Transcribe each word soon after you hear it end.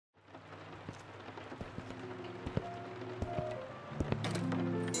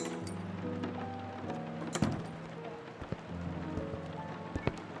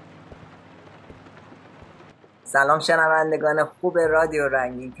سلام شنوندگان خوب رادیو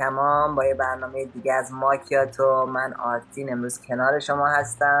رنگین کمان، با یه برنامه دیگه از ماکیاتو. من آرتین امروز کنار شما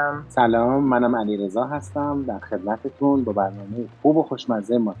هستم. سلام، منم علیرضا هستم در خدمتتون با برنامه خوب و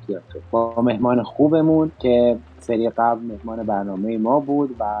خوشمزه ماکیاتو با مهمان خوبمون که سری قبل مهمان برنامه ما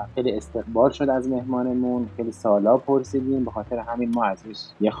بود و خیلی استقبال شد از مهمانمون. خیلی سوالا پرسیدیم، به خاطر همین ما ازش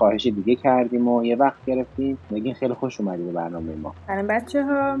یه خواهش دیگه کردیم و یه وقت گرفتیم. بگین خیلی خوش اومدید به برنامه ما. سلام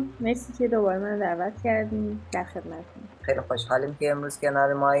بچه‌ها، مرسی که دوباره من دعوت کردین. در خدمتتون. خیلی خوشحالیم که امروز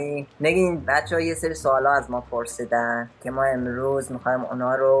کنار مایی. نگین بچه‌ها یه سری سوالا از ما پرسیدن که ما امروز میخوایم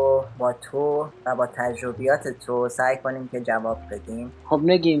اونا رو با تو و با تجربیات تو سعی کنیم که جواب بدیم. خب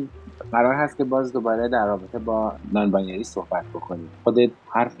نگین، قرار هست که باز دوباره در رابطه با نان باینری صحبت بکنیم. خودت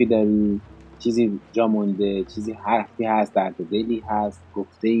حرفی داری؟ چیزی جا مونده؟ چیزی حرفی هست، درد دلی هست،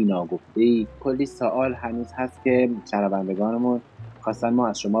 گفته‌ای ناگفته‌ای؟ کلی سوال هنوز هست که شنوندگانمون خواستن ما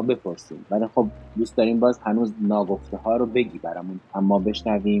از شما بپرسیم، ولی خب دوست داریم باز هنوز ناگفته ها رو بگی برامون، اما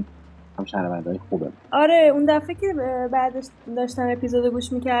بشنویم هم شنونده‌های خوبه. آره، اون دفعه که بعدش داشتم اپیزود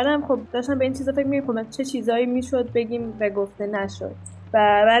گوش میکردم، خب داشتم به این چیزا فکر میکنم چه چیزایی میشد بگیم و گفته نشد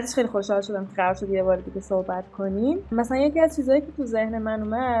و بعدش خیلی خوشحال شدم که قرار شد یه بار دیگه صحبت کنیم. مثلا یکی از چیزایی که تو ذهن من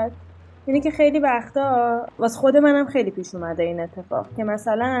اومد اینه که خیلی وقتا واسه خود منم خیلی پیش اومده این اتفاق که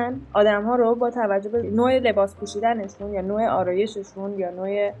مثلا آدم‌ها رو با توجه به نوع لباس پوشیدنشون یا نوع آرایششون یا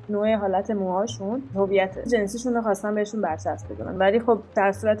نوع حالت موهاشون هویت جنسیشون رو خواستن بهشون برچسب بزنن، ولی خب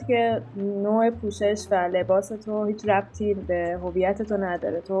در صورتی که نوع پوشش و لباس تو هیچ ربطی به هویت تو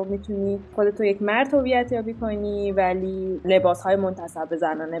نداره. تو میتونی خودت رو یک مرد هویت یابی کنی ولی لباس‌های منتسب به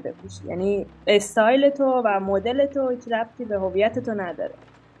زنانه بپوشی، یعنی استایل تو و مدل تو هیچ ربطی به هویت تو نداره.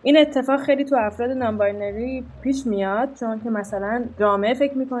 این اتفاق خیلی تو افراد نانباینری پیش میاد، چون که مثلا جامعه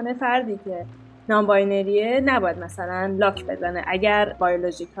فکر میکنه فردی که نانباینریه نباید مثلا لاک بزنه اگر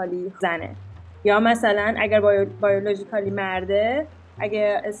بایولوژیکالی زنه، یا مثلا اگر بایولوژیکالی مرده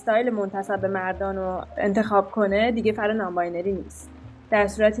اگه استایل منتسب به مردان رو انتخاب کنه دیگه فرد نانباینری نیست، در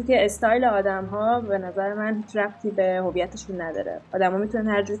صورتی که استایل آدم‌ها به نظر من هیچ ربطی به هویتشون نداره. آدم‌ها میتونن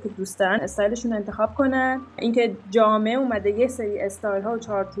هر جوری که دوست دارن استایلشون رو انتخاب کنن. اینکه جامعه اومده یه سری استایل‌ها و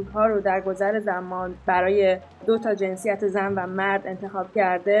چارچوب‌ها رو در گذر زمان برای دو تا جنسیت زن و مرد انتخاب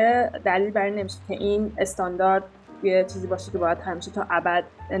کرده، دلیل بر این نمیشه که این استاندارد یه چیزی باشه که باید همیشه تا ابد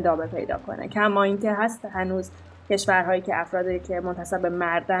ادامه پیدا کنه. کما اینکه هست هنوز کشورهایی که افرادی که منتسب به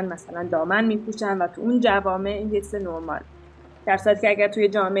مردن مثلا دامن میپوشن و تو اون جوامع این یه چیز نرمال، در صورتی که اگر توی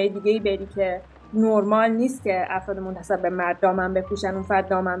جامعه دیگه‌ای بری که نرمال نیست که افراد منتسب به مرد دامن بپوشن، اون فرد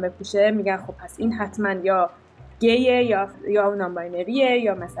دامن بپوشه، میگن خب پس این حتما یا گیه یا نانباینریه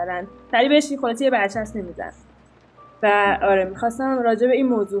یا مثلا سری بهش خلاصی یه برچسب نمیزن. و آره، میخواستم راجع به این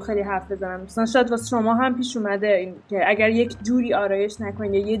موضوع خیلی حرف بزنم. مثلا شاید واسه شما هم پیش اومده این که اگر یک جوری آرایش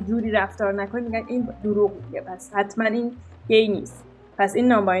نکنید یا یه جوری رفتار نکنید میگن این دروغ میگه، پس حتما این گی نیست، پس این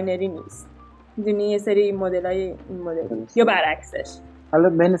نانباینری نیست. میدونی یه سری مدلای این مدل یا برعکسش. حالا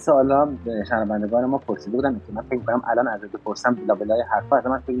بین سوالا شنوندگان ما پرسیده بودن که من فکر می‌کنم الان از بپرسم بلای حرفا، از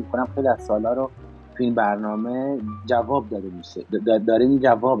من فکر می‌کنم خیلی از سوالا رو تو این برنامه جواب داده میشه، دارین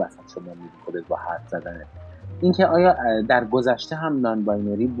جواب اصلا شما میدید خودت با حرف زدن. اینکه آیا در گذشته هم نان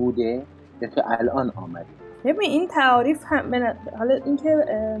باینری بوده یا که الان آمده؟ ببین این تعاریف هم حالا اینکه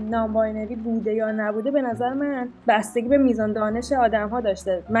نانباینری بوده یا نبوده به نظر من بستگی به میزان دانش آدم‌ها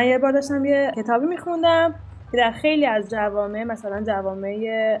داشته. من یه بار داشتم یه کتابی می‌خوندم که در خیلی از جوامع، مثلا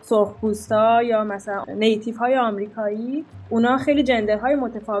جوامع سرخپوستا یا مثلا نیتیوهای آمریکایی، اونا خیلی جندرهای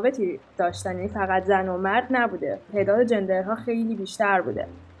متفاوتی داشتن، یعنی فقط زن و مرد نبوده، تعداد جندرها خیلی بیشتر بوده.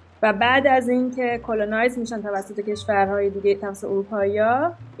 و بعد از اینکه کلونایز میشن توسط کشورهای دیگه، توسط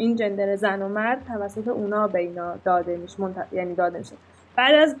اروپایی‌ها، این جندر زن و مرد توسط اونا به اینا داده میشه، یعنی داده میشه.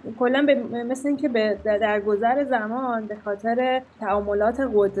 بعد از کلا مثل اینکه در گذر زمان به خاطر تعاملات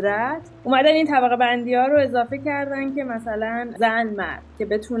قدرت اومدن این طبقه بندی ها رو اضافه کردن که مثلا زن مرد که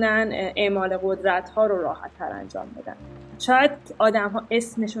بتونن اعمال قدرت ها رو راحت تر انجام بدن. شاید آدم ها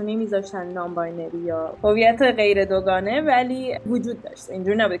اسمشو نمیذاشتن نانباینری یا هویت غیر دوگانه، ولی وجود داشته،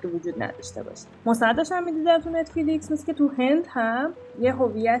 اینجوری نبوده که وجود نداشته باشه. مصاحبه‌اش هم می‌دیدم تو نتفلیکس، مثل که تو هند هم یه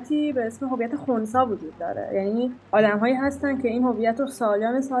هویتی به اسم هویت خنثی وجود داره، یعنی آدم‌هایی هستن که این هویت رو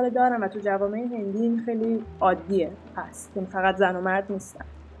سالیان سال دارن و تو جوامع هندی خیلی عادیه هست که فقط زن و مرد نیستن.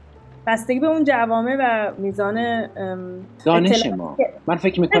 بستگی به اون جوامع و میزان دانش ما. من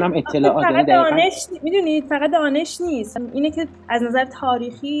فکر میکنم اطلاعات فقط دانش، میدونید فقط دانش نیست، اینه که از نظر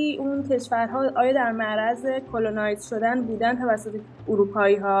تاریخی اون کشورها آیا در معرض کلونایز شدن بودن توسط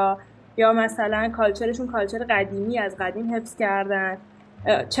اروپایی ها یا مثلا کالچرشون کالچر قدیمی از قدیم حفظ کردن،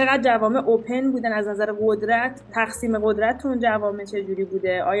 چقدر جوامع اوپن بودن از نظر قدرت، تقسیم قدرت تو اون جوامع چجوری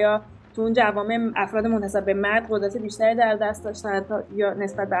بوده، آیا تو اون جوامع افراد منتسب به مرد قدرت بیشتری در دست داشتن یا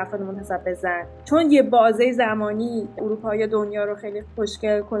نسبت به افراد منتسب به زن. چون یه بازه زمانی اروپا یا دنیا رو خیلی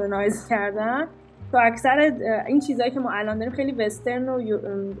خوشگل کلونایز کردن، تو اکثر این چیزایی که ما الان داریم خیلی وسترن و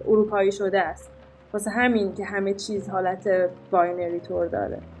اروپایی شده است. واسه همین که همه چیز حالت باینری طور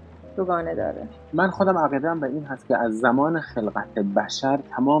داره، دوگانه داره. من خودم عقیده‌ام به این هست که از زمان خلقت بشر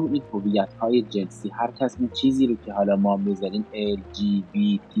تمام این هویت‌های جنسی، هر کس این چیزی رو که حالا ما می‌ذاریم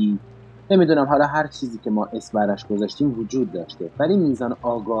LGBT، نمیدونم حالا هر چیزی که ما اسم براش گذاشتیم وجود داشته، ولی میزان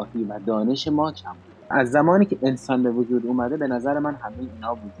آگاهی و دانش ما کم بوده. از زمانی که انسان به وجود اومده به نظر من همه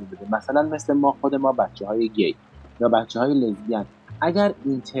اینا وجود داره. مثلا مثل ما خود ما بچه‌های گی یا بچه‌های لزبیان، اگر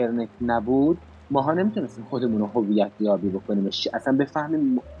اینترنت نبود ماها نمیتونستیم خودمون رو هویت یابی بکنیم، اصلا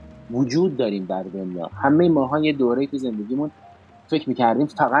بفهمیم وجود داریم در دنیا. همه ماها یه دوره‌ای تو زندگیمون فکر می‌کردیم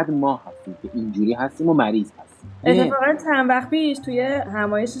فقط ما هستیم که اینجوری هستیم و مریض هستیم. اتفاقا چند وقت پیش توی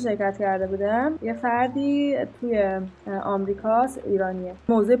همایش شرکت کرده بودم. یه فردی توی آمریکاست، ایرانیه.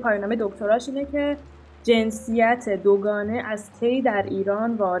 موضوع پایان‌نامه دکتراش اینه که جنسیت دوگانه از کی در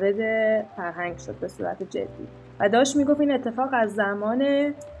ایران وارد فرهنگ شد به صورت جدی و داشت میگفت این اتفاق از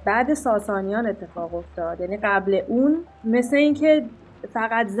زمان بعد ساسانیان اتفاق افتاد. یعنی قبل اون مثل این که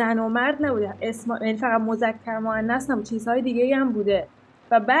فقط زن و مرد نبوده، یعنی فقط مذکر مؤنث نبود، چیزهای دیگه‌ای هم بوده.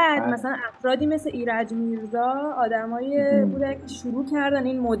 و بعد مثلا افرادی مثل ایرج میرزا آدمایی بودن که شروع کردن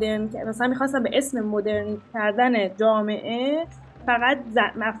این مدرن، مثلا می‌خواستن به اسم مدرن کردن جامعه فقط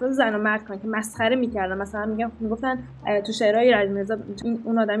افراد زن و مرد کنن که مسخره می‌کردن. مثلا میگفتن تو شعرهای ایرج میرزا،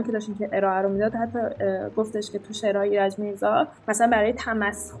 اون آدمی که داشتین که ارائه رو میداد حتی گفتش که تو شعرهای ایرج میرزا مثلا برای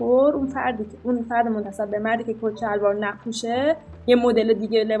تمسخر اون فرد منتسب به مردی که کت شلوار نپوشه یه مدل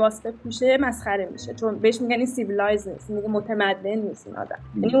دیگه لباس بپوشه مسخره میشه، چون بهش میگن این سیویلایز نیست، میگه متمدن نیست این آدم.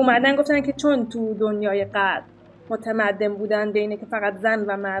 یعنی اومدن گفتن که چون تو دنیای غرب متمدن بودن بینه که فقط زن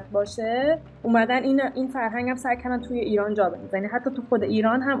و مرد باشه، اومدن این فرهنگ هم سعی کردن توی ایران جا بندازن. یعنی حتی تو خود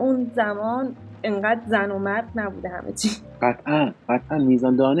ایران هم اون زمان انقدر زن و مرد نبوده همه چی. قطعا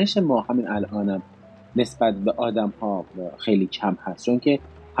میزان دانش ما همین الانم نسبت به آدم‌ها خیلی کم هست، چون که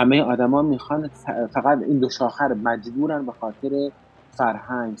همه آدم‌ها میخوان فقط این دو شاخه رو مجبورن به خاطر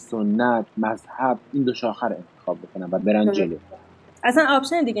فرهنگ، سنت، مذهب این دو شاخه رو انتخاب بکنن و برن جلو. اصلا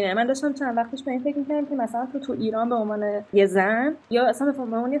آپشن دیگه نه. من داشتم چند وقتش به این فکر می‌کردم که مثلا تو ایران به عنوان یه زن یا اصلا به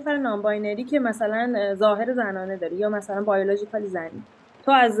عنوان یه فرد نان باینری که مثلا ظاهر زنانه داری یا مثلا بیولوژیکالی زنی،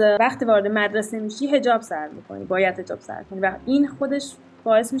 تو از وقتی وارد مدرسه میشی حجاب سر می‌کنی، باید حجاب سر کنی و این خودش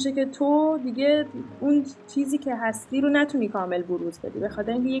باعث میشه که تو دیگه اون چیزی که هستی رو نتونی کامل بروز بدی، به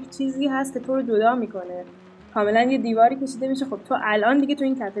خاطر اینکه یک چیزی هست که تو رو جدا می‌کنه، کاملا یه دیواری کشیده میشه. خب تو الان دیگه تو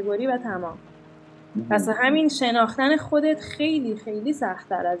این کاتگوری و تمام. پس همین شناختن خودت خیلی خیلی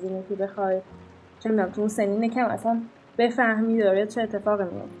سخت‌تر از اینه که بخوای چه می‌دونم تو اون سنین کم اصلا بفهمی داره چه اتفاقی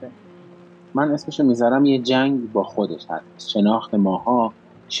میفته. من اسمشو میذارم یه جنگ با خودش هست. شناخت ماها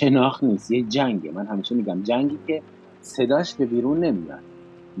شناخت نیست، یه جنگه. من همیشه میگم جنگی که صداش به بیرون نمیاد.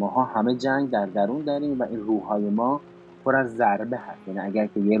 ماها همه جنگ در درون داریم و این روح‌های ما پر از ضربه هست. یعنی اگر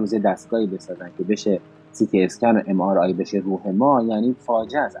که یه روز دستگاهی بسازن که بشه CT اسکن و MRI بشه روح ما، یعنی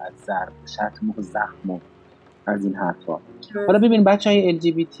فاجعه است از ضرب و شتم و زخم و از این حرفا. حالا ببین بچهای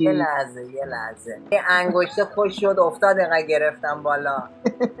LGBT، یه لحظه این انگشت خوش شد افتاد اینقدر گرفتم بالا.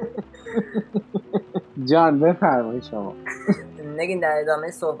 جان بفرمایید شما. نگین در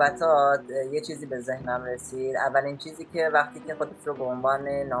ادامه صحبتات یه چیزی به ذهنم رسید. اولین چیزی که وقتی که خودت رو به عنوان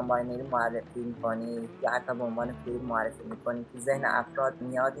نانباینری معرفی می‌کنی یا حتی به عنوان کویر معرفی می‌کنی تو ذهن افراد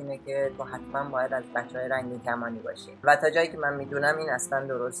میاد اینه که تو حتما باید از بچهای رنگین کمانی باشی و تا جایی که من میدونم این اصلا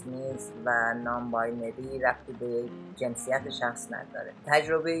درست نیست و نانباینری ربطی به جنسیت شخص نداره.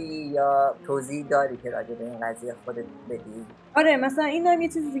 تجربه یا توضیح داری که راجع به این قضیه خودت بدی؟ آره، مثلا این هم یه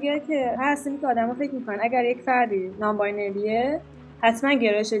چیز دیگه که هست، اینه که آدم‌ها فکر می‌کنن اگر یک فردی نانباینریه حتما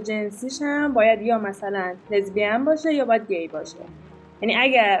گرایش جنسیش هم باید یا مثلا لزبیان باشه یا باید گی باشه. یعنی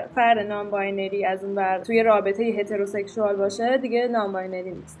اگر فرد نانباینری از اون ور توی رابطه هتروسکسوال باشه دیگه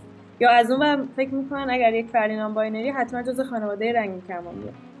نانباینری نیست. یا از اون ور فکر می‌کنن اگر یک فرد نانباینری حتما جزء خانواده رنگین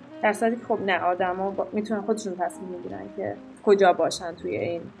کمانیه. در صورتی که خب نه، آدما میتونن خودشون تصمیم بگیرن که کجا باشن توی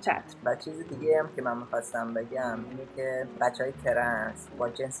این چتر. و چیز دیگه هم که من می‌خواستم بگم اینه که بچهای ترنس با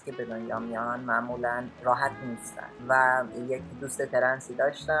جنسی که به دنیا میان معمولاً راحت نیستن و یک دوست ترنسی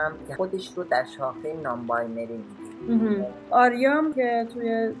داشتم که خودش رو در شاخه نانباینری می‌دید. آریام که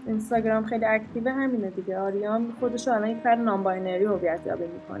توی اینستاگرام خیلی اکتیو همینه دیگه. آریام خودش رو الان یک فرد نانباینری هویت یابی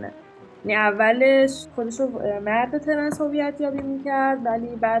میکنه. یعنی اولش خودش رو مرد ترنس هویت یابی میکرد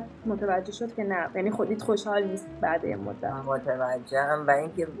ولی بعد متوجه شد که نه، یعنی خودت خوشحال نیست بعد یه مدت. متوجهم و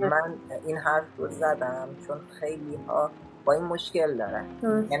اینکه من این حرف رو زدم چون خیلی ها با این مشکل دارن.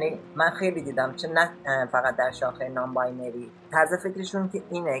 یعنی من خیلی دیدم چه نه فقط در شاخه نان باینری، طرز فکرشون که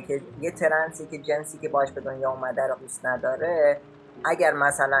اینه که یه ترنسی که جنسی که باش به دنیا اومده رو دوست نداره، اگر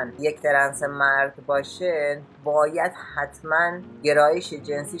مثلا یک ترنس مرد باشه باید حتما گرایش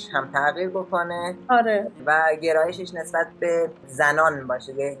جنسیش هم تغییر بکنه. آره. و گرایشش نسبت به زنان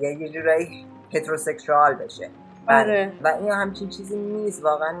باشه، یه جورایی هتروسکسوال بشه. آره. و این همچین چیزی نیست،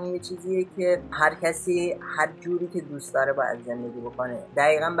 واقعا یه چیزیه که هر کسی هر جوری که دوست داره باید زندگی بکنه.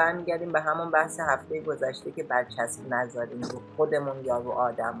 دقیقا برمیگردیم به همون بحث هفته گذشته که برچسب نذاریم رو خودمون یا رو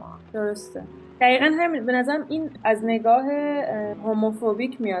آدم ها. درسته، دقیقا همین. به نظرم این از نگاه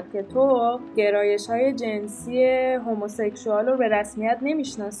هوموفوبیک میاد که تو گرایش‌های جنسی هوموسکسوال رو به رسمیت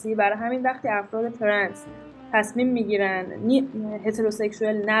نمیشناسی، برای همین وقتی افراد ترنس تصمیم میگیرن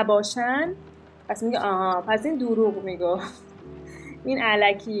هتروسکسوال نباشن پس میگه آها پس این دروغ میگفت، این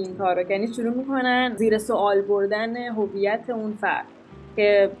الکی این کارو، یعنی شروع میکنن زیر سوال بردن هویت اون فرد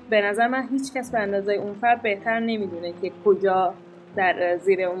که به نظر من هیچ کس به اندازه اون فرد بهتر نمیدونه که کجا در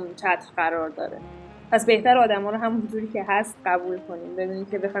زیر اون چتر قرار داره. پس بهتر آدم ها رو همونجوری که هست قبول کنیم بدون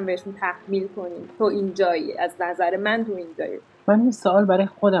که بخوایم بهشون تحمیل کنیم تو اینجایی، از نظر من تو اینجایی. من یه سوال برای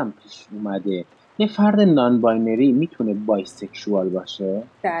خودم پیش اومده، یه فرد نان باینری میتونه بایسکشوال باشه؟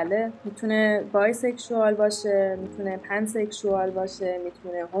 بله، میتونه بایسکشوال باشه، میتونه پنسکشوال باشه،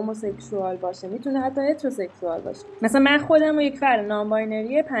 میتونه هوموسکسوال باشه، میتونه حتی هتروسکسوال باشه. مثلا من خودم رو یک فرد نان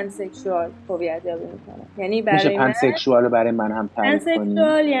باینری پنسکشوال هویت یابی میکنم. یعنی میشه برای من پنسکشوال رو برای من هم تعریف کنی؟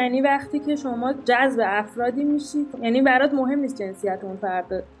 پنسکشوال یعنی وقتی که شما جذب افرادی میشید، یعنی برات مهم نیست جنسیت اون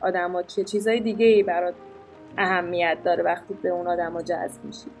فرد آدما چیه، چیزای دیگه ای برات اهمیت داره وقتی به اون آدما جذب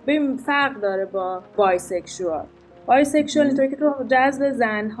میشید. ببین فرق داره با بایسکشوال. بایسکشوال اینطوری که تو جذب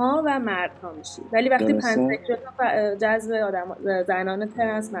زنها و مردها میشی، ولی وقتی پنسکشوال جذب زنان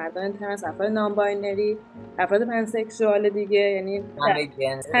ترنس، مردان ترنس، افراد نان باینری، افراد پنسکشوال دیگه، یعنی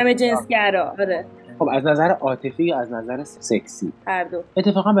همه جنسگرا. آره. خب از نظر عاطفی یا از نظر سکسی؟ هر دو.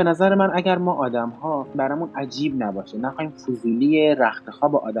 اتفاقا به نظر من اگر ما آدم‌ها برامون عجیب نباشه، نخوایم فضولی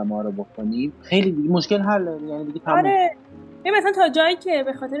رختخواب آدم‌ها رو بکنیم، خیلی دیگه مشکل حل، یعنی دیگه تموم. آره. مثلا تا جایی که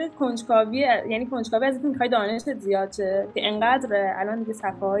به خاطر کنجکاوی، یعنی کنجکاوی از اینکه میخوای دانشت زیاد شه، که انقدر الان دیگه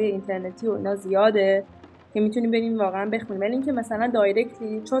صفحه‌های اینترنتی و اینا زیاده که میتونی بریم واقعا بخونیم، ولی اینکه مثلا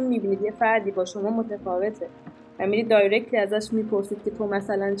دایرکتلی چون میبینید یه فردی با شما متفاوته و میرید دایرکتلی ازش میپرسید که تو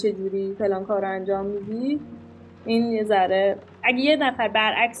مثلا چه جوری فلان کارو انجام میدی، این یه ذره اگه یه نفر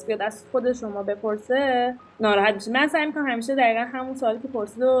برعکس بیاد از خود شما بپرسه ناراحت میشه. من سعی میکنم همیشه دقیقاً همون سوالی که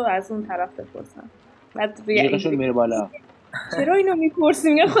پرسید رو از اون طرف بپرسم. بعد جیغشون میره بالا. چرا اینو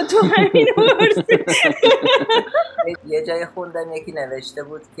میپرسی؟ میگه خود تو همینو پرسی. یه جای خوندم یکی نوشته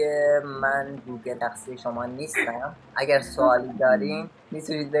بود که من گوگل شخصی شما نیستم، اگر سوالی دارین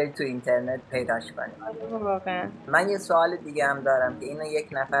میتونید برید تو اینترنت پیداش کنید. واقعا. من یه سوال دیگه هم دارم که اینو یک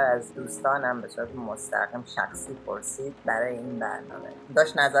نفر از دوستانم به صورت مستقیم شخصی پرسید برای این برنامه.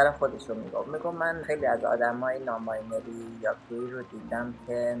 داشت نظر خودش رو میگفت من خیلی از آدمای نان باینری یا کویر رو دیدم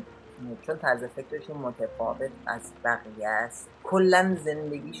که چون طرز فکرشون متفاوت از بقیه است، کلا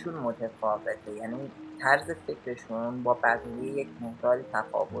زندگیشون متفاوته، یعنی طرز فکرشون با بقیه یک مقدار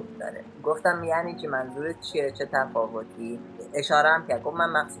تفاوت داره. گفتم یعنی چی، منظورت چیه، چه تفاوتی؟ اشاره هم کرد، گفت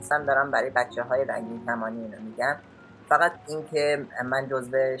من مخصوصا دارم برای بچه‌های رنگین کمانی اینو میگم، فقط اینکه من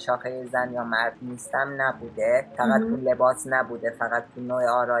جزو شاخه زن یا مرد نیستم نبوده، فقط تو لباس نبوده، فقط تو نوع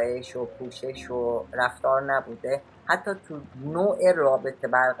آرایش و پوشش و رفتار نبوده، حتی تو نوع رابطه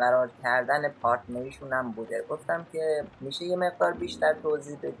برقرار کردن پارتنریشون هم بوده. گفتم که میشه یه مقدار بیشتر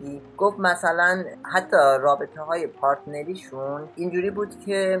توضیح بدی؟ گفت مثلا حتی رابطه های پارتنریشون اینجوری بود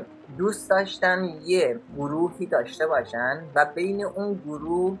که دوست داشتن یه گروهی داشته باشن و بین اون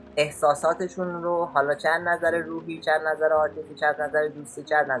گروه احساساتشون رو حالا چه از نظر روحی، چه از نظر عاطفی، چه از نظر دوستی،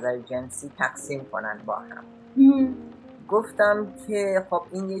 چه از نظر جنسی تقسیم کنن با هم. گفتم که خب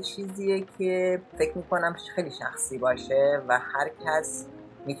این یه چیزیه که فکر میکنم خیلی شخصی باشه و هر کس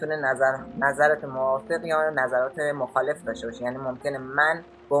میتونه نظرات موافق یا نظرات مخالف داشته باشه. یعنی ممکنه من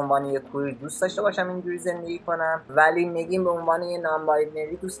به عنوان یه کویر دوست داشته باشم اینجوری زندگی کنم، ولی نگین به عنوان یه نان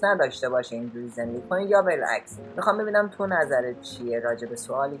باینری دوست نداشته باشه اینجوری زندگی کنه، یا بالعکس. میخوام ببینم تو نظرت چیه راجع به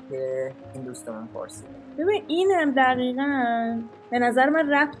سوالی که این دوستمون پرسید. ببین این هم دقیقاً به نظر من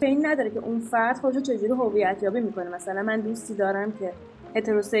ربط به این نداره که اون فرد خودشو چجوری هویت یابی میکنه. مثلا من دوستی دارم که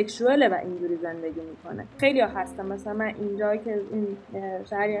هتروسکسواله و اینجوری زندگی میکنه، خیلی ها هستن. مثلا من اینجا که این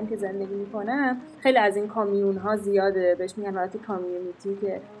شهری هم که زندگی میکنم خیلی از این کامیون ها زیاده، بهش میگن حالت کامیونیتی،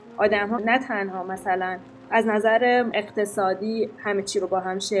 که آدم ها نه تنها مثلا از نظر اقتصادی همه چی رو با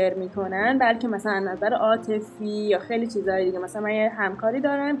هم شیر میکنن، بلکه مثلا از نظر عاطفی یا خیلی چیزهای دیگه. مثلا من یه همکاری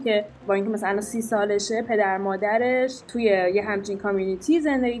دارم که با اینکه مثلا 30 سالشه، پدر مادرش توی یه همچین کامیونیتی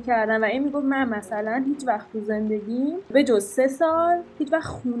زندگی کردن و این میگفت من مثلا هیچ وقت تو زندگیم به جز 3 سال هیچ وقت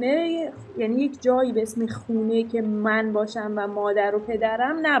خونه، یعنی یک جایی به اسم خونه که من باشم و مادر و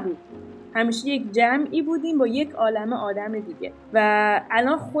پدرم نبود. همیشه یک جمعی بودیم با یک عالمه آدم دیگه و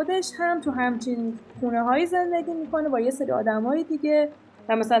الان خودش هم تو همچین خونه های زندگی میکنه با یه سری آدم های دیگه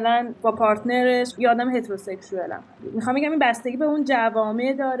و مثلا با پارتنرش یه آدم هتروسکشوال هم. میخوام بگم این بستگی به اون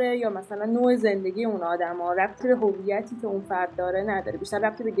جوامع داره یا مثلا نوع زندگی اون آدم ها، ربطی به هویتی که اون فرد داره نداره، بیشتر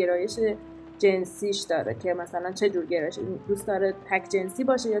ربطی به گرایش جنسیش داره که مثلا چه جور گرایش دوست داره، تک جنسی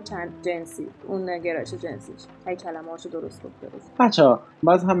باشه یا چند جنسی، اون گرایش جنسیش. هی کلمه‌هاشو درست گفت. بچه‌ها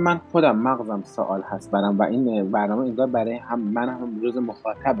باز هم من خودم مغزم سوال هست برام و این برنامه انگار برای من هم جز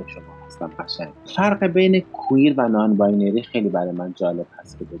مخاطب شما هستم. قشنگ فرق بین کویر و نان باینری خیلی برای من جالب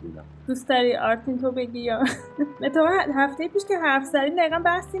هست که بدونم. دوست داری آرتین تو بگی یا تو هفته پیش که حرف زدیم دقیقاً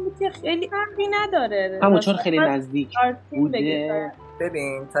بحث این بود که خیلی فرقی نداره، همون چون خیلی نزدیک بوده.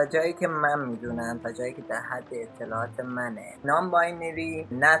 ببین تا جایی که من میدونم، تا جایی که در حد اطلاعات منه، نان باینری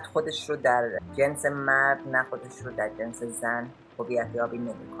نه خودش رو در جنس مرد نه خودش رو در جنس زن هویت یابی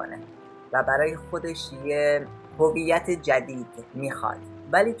نمیکنه و برای خودش یه هویت جدید میخواد.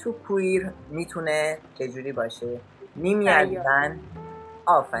 ولی تو کویر میتونه چجوری باشه؟ نیمی از زن،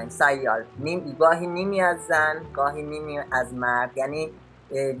 سیال، گاهی نیمی از زن گاهی نیمی از مرد، یعنی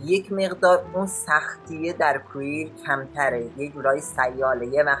یک مقدار اون سختیه در کویر کمتره، یه جورایی سیاله،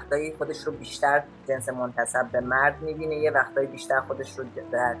 یه وقتایی خودش رو بیشتر جنس منتسب به مرد میبینه، یه وقتایی بیشتر خودش رو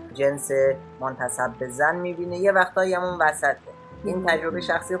در جنس منتسب به زن میبینه، یه وقتایی همون وسطه. این تجربه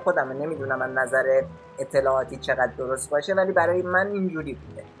شخصی خودمه، نمیدونم از نظر اطلاعاتی چقدر درست باشه ولی برای من اینجوری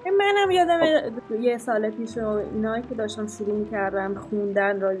بوده. منم یادم یه سال پیش اینایی که داشتم شروع می‌کردم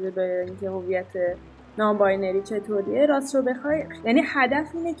خوندن راجع به اینکه هویت نان باینری چطوریه، راست رو بخوای یعنی هدف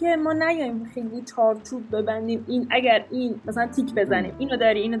اینه که ما نیایم خیلی چارچوب ببندیم، این اگر این مثلا تیک بزنیم اینو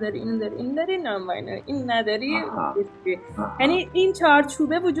داری اینو داری نان باینری، این نداری. یعنی این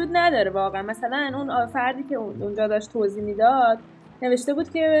چارچوبه وجود نداره واقعا. مثلا اون فردی که اونجا داشت توضیح میداد نوشته بود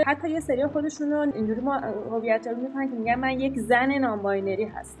که حتی یه سری خودشون رو اینجوری هویت یابی میکنن که میگن من یک زن نان باینری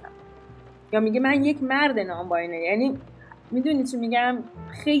هستم یا میگه من یک مرد نان باینری. یعنی میدونی چی میگم؟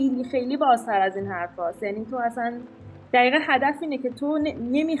 خیلی خیلی بازتر از این حرف هست. یعنی تو اصلا دقیقا هدف اینه که تو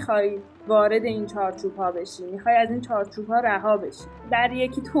نمیخوای وارد این چارچوب ها بشی، میخوای از این چارچوب ها رها بشی. در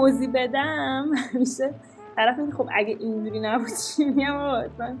یکی توضیح بدم میشه طرف میگه خب اگه اینجوری نبود چی میگم؟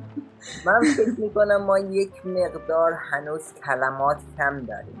 من فکر میکنم ما یک مقدار هنوز کلمات کم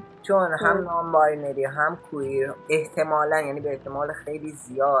داریم، چون هم نان باینری هم کویر احتمالاً، یعنی به احتمال خیلی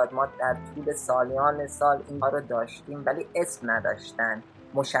زیاد، ما در طول سالیان سال اینها رو داشتیم ولی اسم نداشتن،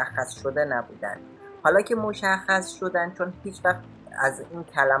 مشخص شده نبودن. حالا که مشخص شدن، چون هیچ وقت از این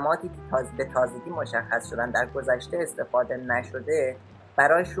کلماتی که به تازگی مشخص شدن در گذشته استفاده نشده،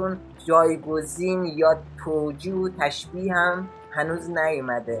 برایشون جایگزین یا توجیه و تشبیه هم هنوز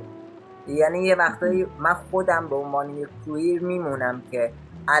نیومده. یعنی یه وقتایی من خودم به عنوان یک کویر میمونم که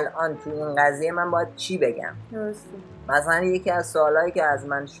الان تو این قضیه من باید چی بگم. مثلا یکی از سوالایی که از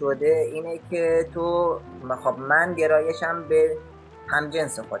من شده اینه که تو خب من گرایشم به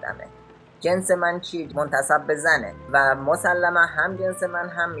همجنس خودمه، جنس من چی؟ منتسب به زنه و مسلما هم جنس من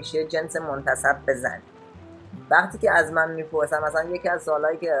هم میشه جنس منتسب به زن. وقتی که از من میپرسن، مثلا یکی از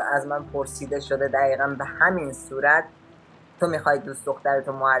سوالایی که از من پرسیده شده دقیقاً به همین صورت، تو میخوای دوست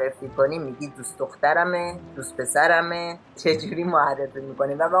دخترتو معرفی کنی، میگی دوست دخترمه، دوست پسرمه، چجوری معرفی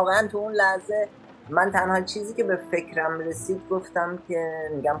میکنی؟ و واقعا تو اون لحظه من تنها چیزی که به فکرم رسید گفتم که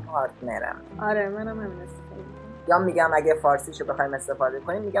میگم پارتنرم. آره منم همین استفاده یا میگم اگه فارسیشو بخوایم استفاده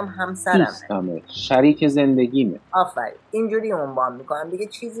کنیم میگم همسرمه، شریک زندگیمه. آفرین، اینجوری عنوان میکنم دیگه.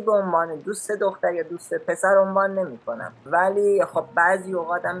 چیزی به عنوان دوست دختر یا دوست پسر عنوان نمیکنم. ولی خب بعضی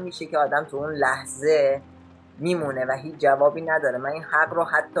اوقاتم میشه که آدم تو اون لحظه میمونه و هیچ جوابی نداره. من این حق رو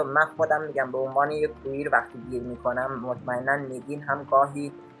حتی من خودم میگم به عنوان یک کویر وقتی گیر میکنم، مطمئنا نگین هم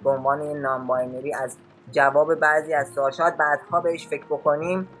گاهی به عنوان نان باینری از جواب بعضی از سوال شاید بعدها بهش فکر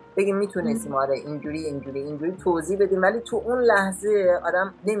بکنیم بگیم میتونستیم آره اینجوری توضیح بدیم، ولی تو اون لحظه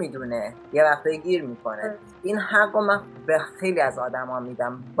آدم نمیدونه، یه وقتایی گیر میکنه. این حق رو من به خیلی از آدم ها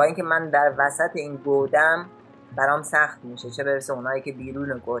میدم، با اینکه من در وسط این گودم برام سخت میشه، چه برسه اونایی که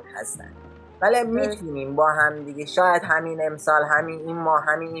بیرون گود هستن. ولی میتونیم با هم دیگه، شاید همین امسال، همین این ماه،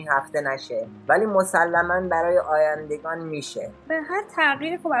 همین این هفته نشه، ولی مسلماً برای آیندگان میشه. به هر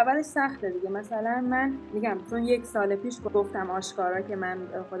تغییری خب اولش سخته دیگه. مثلا من میگم چون 1 سال پیش گفتم آشکارا که من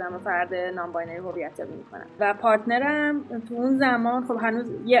خودم رو فرد نان باینری هویت یابی میکنم و پارتنرم تو اون زمان خب هنوز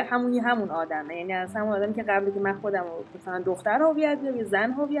همون آدمه، یعنی از همون آدمی که قبلی که من خودم رو مثلا دختر هویت یابی،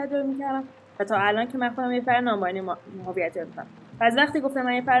 زن هویت یابی میکردم و تا الان که من خودم یه فرد نان باینری هویت یابی میکنم. از وقتی گفتم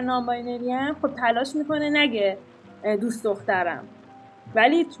من یه فرد نان باینری ام، خب تلاش میکنه نگه دوست دخترم،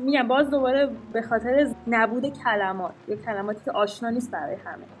 ولی میگم باز دوباره به خاطر نبود کلمات، یه کلماتی که آشنا نیست برای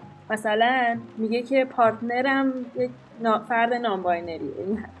همه. مثلا میگه که پارتنرم یک فرد نان باینری،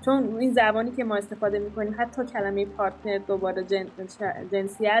 چون این زبانی که ما استفاده میکنیم حتی کلمه پارتنر دوباره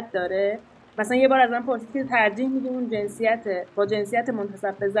جنسیت داره. مثلا یه بار از من پرسید که ترجیح میدی اون جنسیت با جنسیت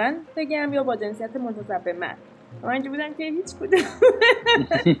منتسب به زن بگم یا با جنسیت منتسب به مرد؟ من اینجا بودم که هیچ کدوم.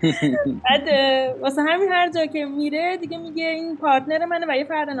 بعد واسه همین هر جا که میره دیگه میگه این پارتنر منه و یه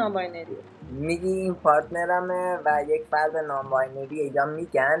فرد نانباینریه. میگی این پارتنرمه و یک فرد نانباینریه یا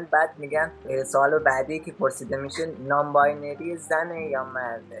میگن، بعد میگن سوال بعدی که پرسیده میشه نانباینری زنه یا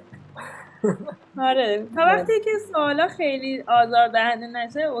مرده. آره تا وقتی که سوالا خیلی آزاردهنده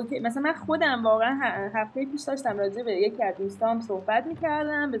نشه اوکی. مثلا من خودم واقعا هفته پیش داشتم راجع به یکی از دوستام صحبت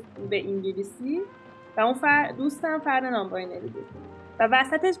میکردم به انگلیسی و اون دوستم فرد نانباینری بود و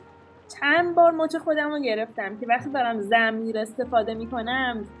وسطش چند بار مچ خودم رو گرفتم که وقتی دارم ضمیر استفاده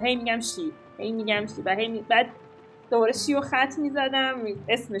میکنم هی میگم شی و بعد دوباره شی و خط میزدم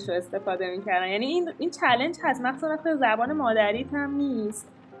اسمش رو استفاده میکردم. یعنی این چالش هست، مخصوصا وقتی زبان مادریت هم نیست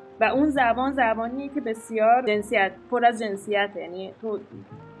و اون زبانیه که بسیار جنسیت پر از جنسیته، یعنی تو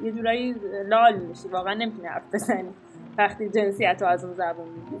یه جورایی لال میشی، واقعا نمیتونی حرف بزنی وقتی جنسیت رو از اون زبان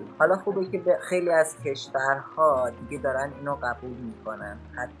میگیری. حالا خوبه که خیلی از کشورها دیگه دارن اینو قبول میکنن،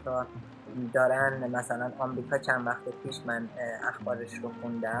 حتی دارن. مثلا آمریکا چند وقت پیش من اخبارش رو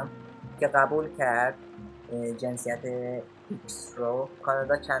خوندم که قبول کرد جنسیت ایکس رو.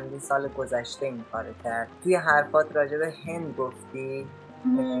 کانادا چندین سال گذشته این کارو کرد. توی حرفات راجع به هند گفتی.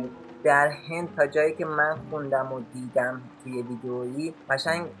 در هند تا جایی که من خوندم و دیدم توی ویدئویی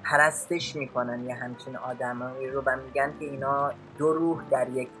قشنگ پرستش میکنن یه همچین آدمایی رو و میگن که اینا دو روح در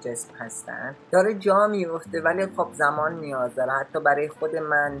یک جسم هستن. داره جا میفته ولی خب زمان نیاز داره. حتی برای خود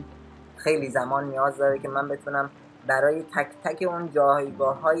من خیلی زمان نیاز داره که من بتونم برای تک تک اون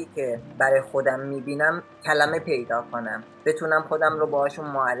جایگاه هایی که برای خودم میبینم کلمه پیدا کنم، بتونم خودم رو باهاشون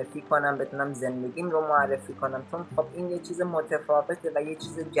معرفی کنم، بتونم زندگیم رو معرفی کنم. چون خب این یه چیز متفاوته و یه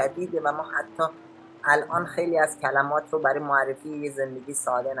چیز جدیده و ما حتی الان خیلی از کلمات رو برای معرفی یه زندگی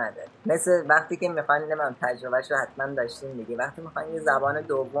ساده نداره. مثل وقتی که میخواین، نمیم تجربهش رو حتما داشتیم دیگه، وقتی میخواین یه زبان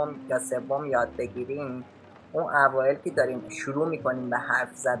دوم یا سوم یاد بگیریم، اون اوایل که داریم شروع میکنیم به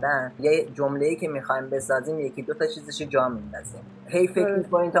حرف زدن، یه جمله‌ای که میخوایم بسازیم یکی دو تا چیزش جا میندازیم، هی فکر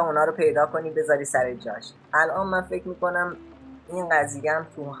میکنیم تا اونا رو پیدا کنی بذاری سر جاش. الان من فکر میکنم این قضیه هم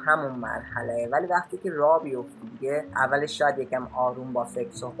تو همون مرحله، ولی وقتی که راه بیفتی دیگه اولش شاید یکم آروم با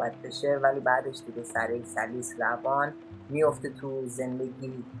فکر صحبت بشه، ولی بعدش دیگه سریع سلیس روان میفته تو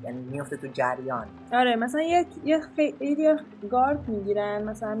زندگی، یعنی میفته تو جریان. آره مثلا یه خیلی گارد میگیرن،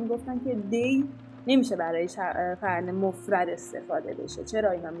 مثلا میگفتن که دی نمیشه برای فرد مفرد استفاده بشه.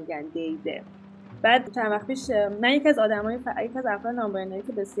 چرا اینا میگن دیده؟ بعد چند وقت پیش من یکی از افراد نانباینری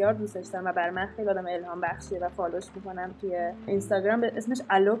که بسیار دوست داشتم و برای من خیلی آدم الهام بخشیه و فالوش میکنم توی اینستاگرام، اسمش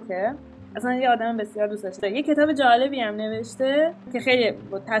الوکه، اصلا یه آدم بسیار دوست داشته. یه کتاب جالبی هم نوشته که خیلی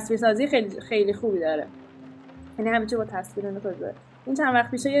تصویرسازی خیلی خیلی خوبی داره، یعنی همه چی با تصویر می‌کنه. این چند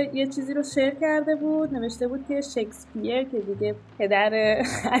وقت پیش یه چیزی رو شیر کرده بود، نوشته بود که شکسپیر که دیگه پدر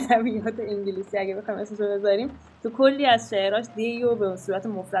ادبیات انگلیسی اگه بخوایم اسمش رو بذاریم، تو کلی از شعراش دیو به صورت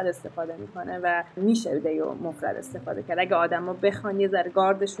مفرد استفاده میکنه و میشه دیو مفرد استفاده کرد اگه آدما بخوان یه ذره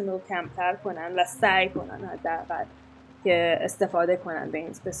گاردشون رو کمتر کنن و سعی کنن حداقل که استفاده کنن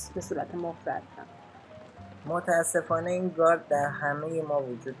به صورت مفرد. متاسفانه این گارد در همه ما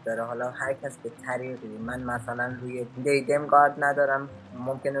وجود داره، حالا هر کس به طریقی. من مثلا روی دیدم گارد ندارم،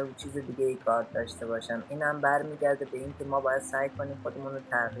 ممکنه روی چیز دیگه ای گارد داشته باشم. این هم برمیگرده به این که ما باید سعی کنیم خودمون رو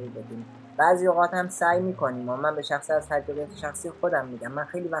تغییر بدیم. بعضی اوقات هم سعی میکنیم و من به شخص از تجربه شخصی خودم میگم، من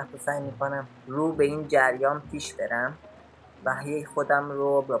خیلی وقت سعی میکنم رو به این جریان پیش برم و هی خودم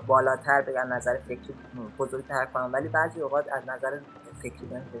رو بالاتر بگم، نظر فکری بزرگتر کنم، ولی بعضی اوقات از نظر فکری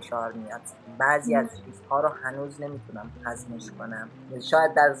بهم فشار میاد. بعضی از چیزها رو هنوز نمیتونم هضمش کنم.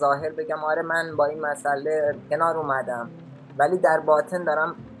 شاید در ظاهر بگم آره من با این مسئله کنار اومدم، ولی در باطن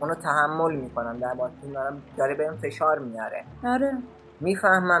دارم اونو تحمل میکنم، در باطن داره بهم فشار میاره. آره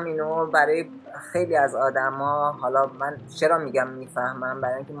میفهمم اینو. برای خیلی از آدما، حالا من چرا میگم میفهمم،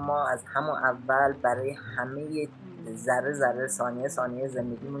 برای اینکه ما از همون اول برای همه ذره ذره ثانیه ثانیه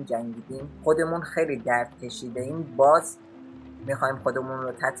زندگیمون جنگیدیم، خودمون خیلی درد کشیدیم، باز میخوایم خودمون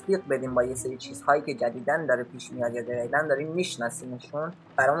رو تطبیق بدیم با یه سری چیزهایی که جدیدن داره پیش میاد یا جدیدن داریم میشناسیمشون،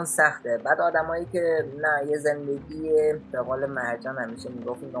 برامون سخته. بعد آدمایی که نه، یه زندگی به قول مرجان همیشه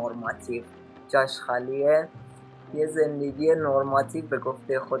میگفت نورماتیو جاش خالیه، یه زندگی نورماتیو به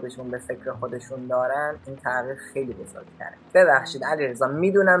گفته خودشون به فکر خودشون دارن، این تغییر خیلی بزرگتره. ببخشید علیرضا،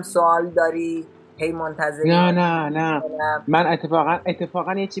 میدونم سوال داری، هی منتظری. نه من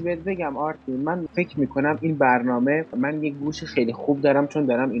اتفاقا یه چی بهت بگم آرتین، من فکر میکنم این برنامه، من یه گوش خیلی خوب دارم چون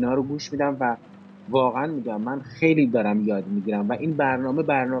دارم اینا رو گوش میدم و واقعا میگم من خیلی دارم یاد میگیرم و این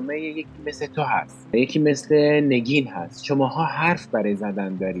برنامه یکی مثل تو هست، یکی مثل نگین هست. شماها حرف برای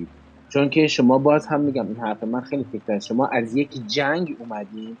زدن دارید، چون که شما باز هم میگم این حرف من خیلی فکر است، شما از یک جنگ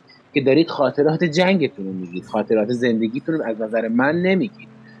اومدین که دارید خاطرات جنگتون رو میگید، خاطرات زندگیتون رو از نظر من نمیگید.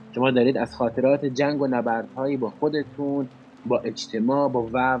 شما دارید از خاطرات جنگ و نبردهایی با خودتون، با اجتماع، با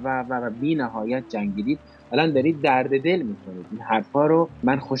و بی نهایت جنگیدید، الان دارید درد دل میکنید. این حرفا رو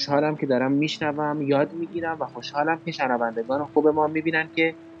من خوشحالم که دارم میشنوم، یاد میگیرم و خوشحالم که شنوندگان خوب ما میبینن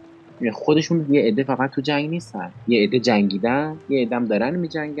که خودشون یه عده فقط تو جنگ نیستن، یه عده جنگیدن، یه عده دارن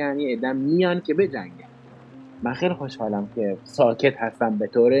میجنگن، یه عده میان که بجنگن. من خیلی خوشحالم که ساکت هستم، به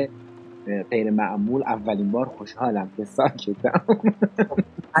طور غیر معمول اولین بار خوشحالم که ساکتم.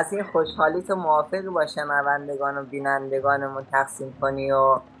 از این خوشحالی تو موافق با شنوندگان و بینندگانمون تقسیم کنی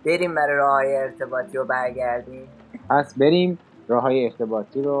و بریم برای راه‌های ارتباطی و برگردیم؟ پس بریم راه‌های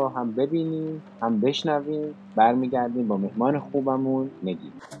ارتباطی رو هم ببینیم هم بشنویم، برمیگردیم با مهمان خوبمون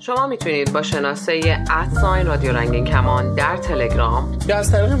نگین. شما میتونید با شناسه @رادیو رنگین کمان در تلگرام یا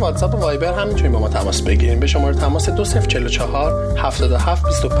از طریق واتساپ و وایبر هم میتونید با ما تماس بگیریم به شماره تماس 2044 77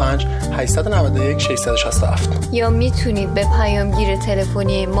 25 891 667. یا میتونید به پیامگیر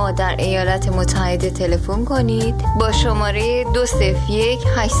تلفنی ما در ایالات متحده تلفن کنید با شماره 201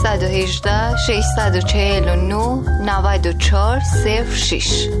 818 649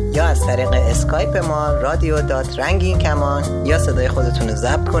 9406 یا از طریق اسکایپ ما radio.ranginkaman یا صدای خودتون رو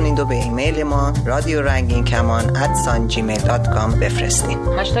ضبط کنید و به ایمیل ما radioranginkaman@gmail.com بفرستین.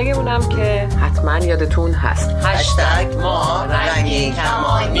 هشتگ اونم که حتما یادتون هست، هشتگ ما رنگین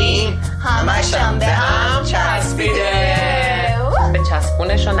کمانیم، همش هم به هم چسبیده. به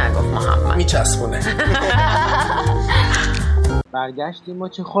چسبونش رو نگفت محمد، میچسبونه. برگشتیم و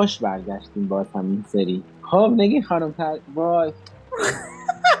چه خوش برگشتیم باز هم این سری. خب نگین خانم وای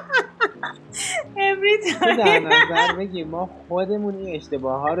در نظر بگیم ما خودمون این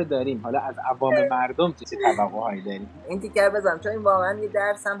اشتباه ها رو داریم، حالا از عوام مردم چه توقع هایی داریم؟ این تیکر بزنم چون این واقعا یه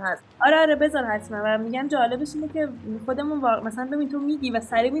درس هم هست. آره بذار حتما. و میگم جالبش اینه که خودمون مثلا ببین تو میگی و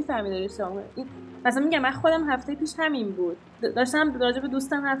سریع میفهمی داری اشتباه می‌کنی. مثلا میگم من خودم هفته پیش همین بود، داشتم راجع به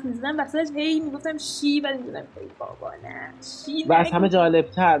دوستم حرف می‌زدم، وقتش هی میگفتم شی، ولی میگفتم ای بابا نه شی. و از همه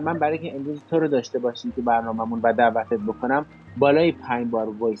جالبتر من برای که امروز تو رو داشته باشیم تو برنامه‌مون و دعوتت بکنم، بالای 5 بار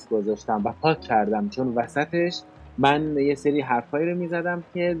وایس گذاشتم و پاک کردم، چون وسطش من یه سری حرفایی رو میزدم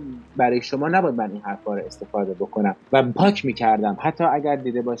که برای شما نباید من این حرفا رو استفاده بکنم و پاک میکردم. حتی اگر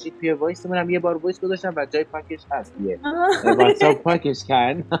دیده باشید توی وایسمون هم یه بار وایس گذاشتم و جای پاکش هست، یه واتساپ پاکش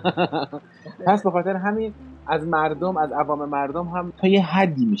کرد. پس به خاطر همین از مردم، از عوام مردم هم تا یه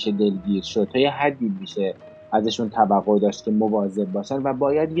حدی میشه دلگیر شد، تا یه حدی میشه ازشون توقع داشت که مواظب باشن و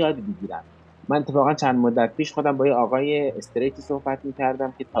باید یاد بگیرن. من اتفاقا چند مدت پیش خودم با یه آقای استریتی صحبت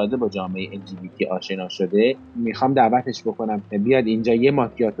می‌کردم که تازه با جامعه LGBT آشنا شده، میخوام دعوتش بکنم که بیاد اینجا یه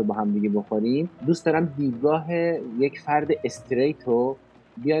ماکیاتو با هم دیگه بخوریم. دوست دارم دیدگاه یک فرد استریتو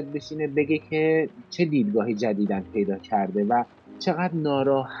بیاد بشینه بگه که چه دیدگاهی جدیدن پیدا کرده و چقدر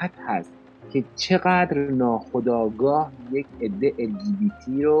ناراحت هست که چقدر ناخودآگاه یک عده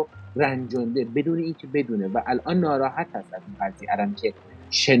LGBT رو رنجونده بدون اینکه بدونه و الان ناراحت هست از این قضیه، الان که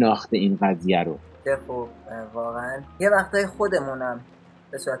شناخت این قضیه رو. خب واقعا یه وقتای خودمونم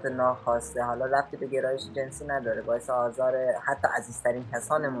به صورت ناخواسته، حالا ربطی به گرایش جنسی نداره، باعث آزار حتی عزیزترین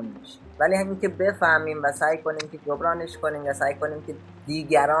کسانمون میشه، ولی همین که بفهمیم و سعی کنیم که جبرانش کنیم یا سعی کنیم که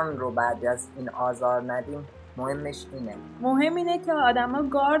دیگران رو بعد از این آزار ندیم، مهمش اینه. مهم اینه که آدما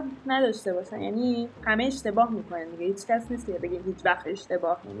گارد نداشته باشن، یعنی همه اشتباه میکنن دیگه، هیچ کس نیست که بگه هیچ وقت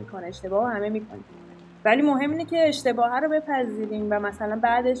اشتباه نمیکنه، اشتباه همه میکنن، ولی مهم اینه که اشتباه رو بپذیریم و مثلا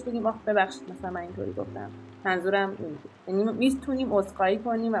بعدش بگیم آخ ببخشید مثلا من اینطوری گفتم، منظورم این بود. یعنی میتونیم عذرخواهی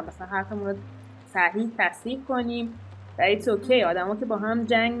کنیم و مثلا حرفمون رو صحیح تصحیح کنیم و ایتس اوکی. آدما که با هم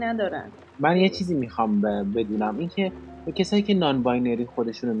جنگ ندارن. من یه چیزی میخوام بدونم، این که کسایی که نان باینری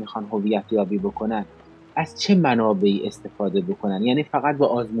خودشونو میخوان هویت یابی بکنن، از چه منابعی استفاده بکنن. یعنی فقط با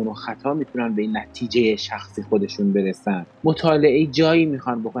آزمون و خطا میتونن به این نتیجه شخصی خودشون برسن. مطالعه جایی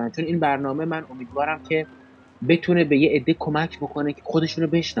میخوان بکنن، چون این برنامه من امیدوارم که بتونه به یه عده کمک بکنه که خودشونو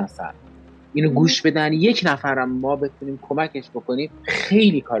بشناسن، اینو گوش بدن. یک نفرم ما بتونیم کمکش بکنیم،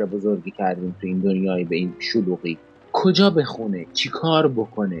 خیلی کار بزرگی کردیم تو این دنیای به این شلوغی. کجا بخونه، چی کار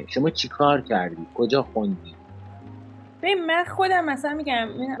بکنه، شما چی کار کردی، کجا خوندی؟ ببین من خودم مثلا میگم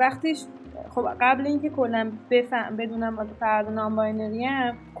وقتیش خب قبل اینکه کلا بدونم فرد نانباینری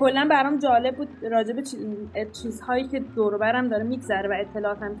ام، کلا برام جالب بود راجع به چیزهایی که دور و برم داره میگذره و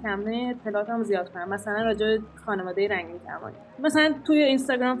اطلاعاتم کمه اطلاعاتم زیاد کنم. مثلا راجع به خانواده رنگین کمانی مثلا توی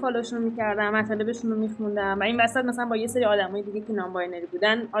اینستاگرام فالوشون میکردم، مطالبشون رو میخوندم و این وسط مثلا با یه سری آدمای دیگه که نانباینری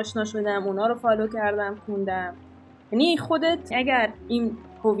بودن آشنا شدم، اونا رو فالو کردم، خوندم. یعنی خودت اگر این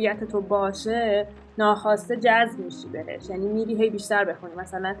هویت تو باشه ناخواسته جذب میشی بهش، یعنی میری هی بیشتر بخونی.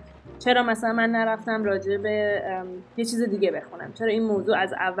 مثلا چرا مثلا من نرفتم راجع به یه چیز دیگه بخونم، چرا این موضوع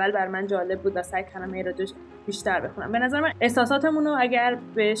از اول بر من جالب بود و سعی کردم هی راجعش بیشتر بخونم. به نظر من احساساتمون رو اگر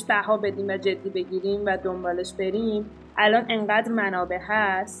بهش بها بدیم و جدی بگیریم و دنبالش بریم، الان انقدر منابع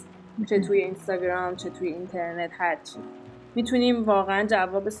هست، چه توی اینستاگرام چه توی اینترنت، هر چی میتونیم واقعا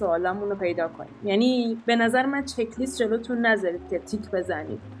جواب سوالامون رو پیدا کنیم. یعنی به نظر من چک لیست جلوتون نذارید که تیک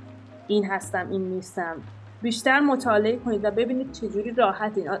بزنید این هستم این نیستم. بیشتر مطالعه کنید و ببینید چجوری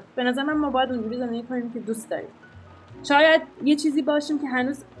راحتین. به نظر من ما باید اونجوری زندگی کنیم که دوست داریم. شاید یه چیزی باشیم که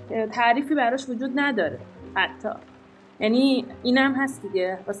هنوز تعریفی براش وجود نداره حتی، یعنی اینم هست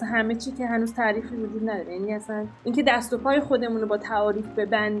دیگه واسه همه چی که هنوز تعریفی وجود نداره. یعنی اصلا اینکه دست و پای خودمون رو با تعاریف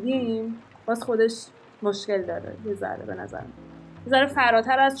ببندیم باز خودش مشکل داره. یه ذره به نظر یه ذره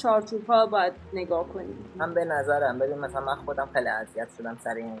فراتر از چارچوب‌ها باید نگاه کنیم. من به نظرم ببین مثلا من خودم خیلی اذیت شدم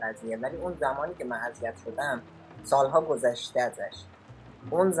سر این قضیه، ولی اون زمانی که من اذیت شدم سالها گذشته ازش.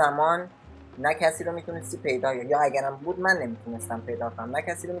 اون زمان نه کسی رو میتونستی پیدا یا اگرم بود من نمیتونستم پیدا کنم، نه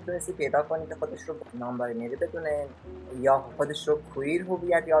کسی رو میتونستی پیدا کنی که خودش رو نانباینری بدونه یا خودش رو کویر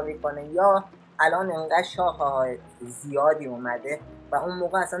هویت یابی کنه. یا الان انقدر شاخه‌های زیادی اومده و اون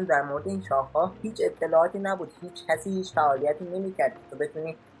موقع اصلا در مورد این شاخه‌ها هیچ اطلاعاتی نبود، هیچ کسی هیچ فعالیتی نمی‌کرد که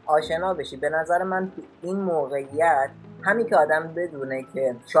بتونی آشنا بشی. به نظر من تو این موقعیت همین که آدم بدونه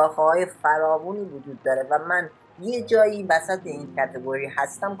که شاخه‌های فراوانی وجود داره و من یه جایی وسط این کاتگوری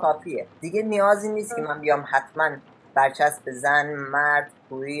هستم کافیه دیگه. نیازی نیست که من بیام حتما برچسب زن، مرد،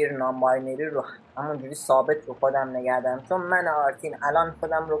 کویر، نانباینری رو همونجوری ثابت رو خودم نگه دارم. چون من آرتین الان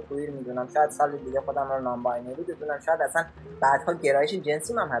خودم رو کویر میدونم، شاید سال دیگه خودم رو نانباینری بدونم، شاید اصلا بعدها گرایش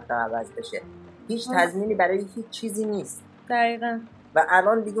جنسی من حتی عوض بشه. هیچ تضمینی برای هیچ چیزی نیست. دقیقاً. و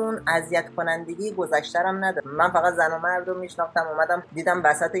الان دیگه اون اذیت کنندگی گذشته‌ام نداره. من فقط زن و مرد رو میشناختم، اومدم دیدم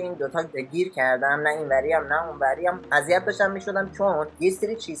وسط این دوتا گیر کردم، نه این وریم نه اون وریم، اذیت داشتم میشدم چون یه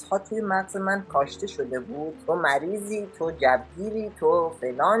سری چیزها توی مغز من کاشته شده بود. تو مریضی، تو جبگیری، تو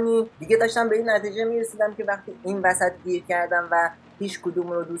فلانی. دیگه داشتم به این نتیجه میرسیدم که وقتی این وسط گیر کردم و هیچ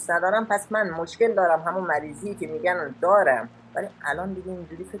کدوم رو دوست ندارم پس من مشکل دارم، همون مریضی که میگن دارم. ولی الان دیگه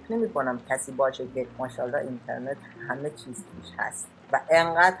اینجوری فکر نمی کنم کسی باشه که ماشاءالله اینترنت همه چیز توش هست و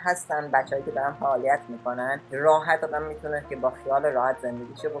انقدر هستن بچه‌ای که دارن فعالیت میکنن راحت آدم میتونه که با خیال راحت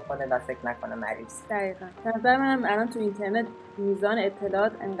زندگیشو بکنه و فکر نکنه مریض. دقیقاً. به نظر منم الان تو اینترنت میزان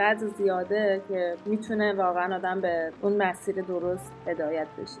اطلاعات انقدر زیاده که میتونه واقعا آدم به اون مسیر درست هدایت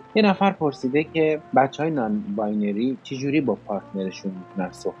بشه. یه نفر پرسیده که بچهای نان باینری چجوری با پارتنرشون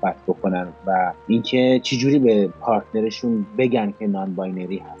میتونن صحبت بکنن و اینکه چجوری به پارتنرشون بگن که نان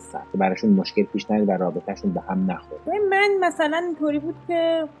باینری هستن که براشون مشکل پیش نیاد و رابطهشون به هم نخوره. من مثلا اینطوری بود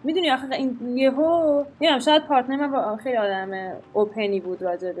که میدونی آخه این یهو میگم شاید پارتنر من خیلی آدم اوپنی بود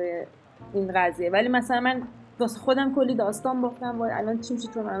راجع به این قضیه، ولی مثلا من واسه خودم کلی داستان گفتم وای الان چی میشه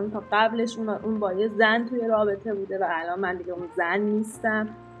چون من تا قبلش اون با یه زن توی رابطه بوده و الان من دیگه اون زن نیستم،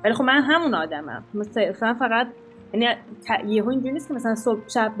 ولی خب من همون آدمم. مثلا فقط یعنی یهو اینجوری نیست که مثلا صبح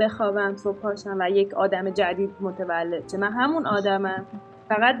شب بخوابم صبح پاشم و یک آدم جدید متولد شه. من همون آدمم،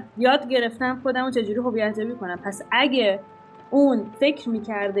 فقط یاد گرفتم خودمو چجوری هویت یابی کنم. پس اگه اون فکر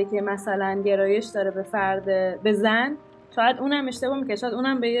میکرده که مثلا گرایش داره به زن، شاید اونم اشتباه میکنه، شاید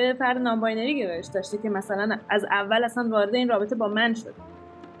اونم به یه فرد نانباینری گرایش داشته که مثلا از اول اصلا وارد این رابطه با من شد.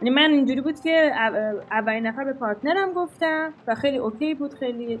 یعنی من اینجوری بود که اولین نفر به پارتنرم گفتم و خیلی اوکی بود،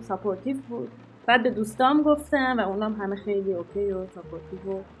 خیلی ساپورتیو بود. بعد به دوستام گفتم و اونام همه خیلی اوکی و ساپورتیو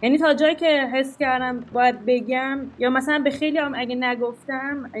بود. یعنی تا جایی که حس کردم باید بگم یا مثلا به خیلی هم اگه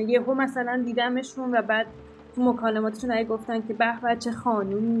نگفتم یهو مثلا دیدمشون و بعد تو مکالماتشون اگه گفتن که به چه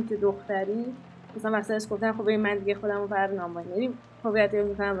خانومی چه دختری، مثلا واسهش گفتن خب من دیگه خودمو بر نامباینری هویت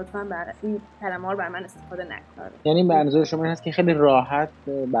میکنم، لطفا بر این کلمه رو بر من استفاده نکنید. یعنی منظور شما این هست که خیلی راحت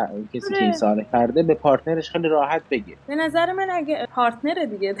کسی که این سوال کرده به پارتنرش خیلی راحت بگه. به نظر من اگه پارتنر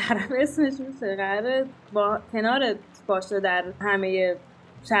دیگه طرف اسمش میشه قراره با کنارت باشه در همه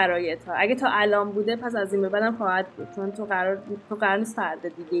شرایط ها، اگه تا الان بوده پس از این به بعدم خواهد بود، چون تو قرار نیست فرد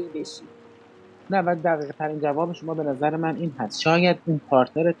دیگه ای بشی. نه و دقیق ترین جواب شما به نظر من این هست شاید اون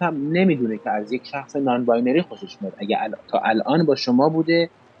پارتنرت هم نمیدونه که از یک شخص نان باینری خوشش میاد. اگه تا الان با شما بوده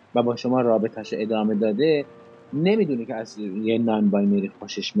و با شما رابطه‌شو ادامه داده، نمیدونه که از یه نان باینری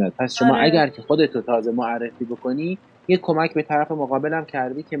خوشش میاد. پس شما اگر که خودتو تازه معرفی بکنی، یه کمک به طرف مقابلم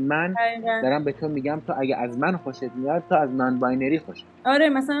کردی که من دارم به تو میگم تو اگه از من خوشت میاد تو از نان باینری خوشت. آره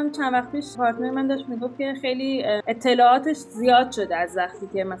مثلا چند وقت پیش پارتنر من داشت میگفت که خیلی اطلاعاتش زیاد شده از وقتی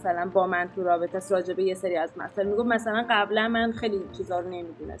که مثلا با من تو رابطه است، راجع به یه سری از مسائل میگفت مثلا قبلا من خیلی چیزا رو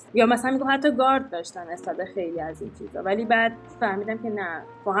نمیدونستم، یا مثلا میگفت حتی گارد داشتم نسبت خیلی از این چیزا، ولی بعد فهمیدم که نه،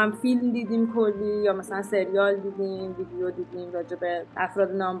 با هم فیلم دیدیم کلی یا مثلا سریال دیدیم، ویدیو دیدیم راجع به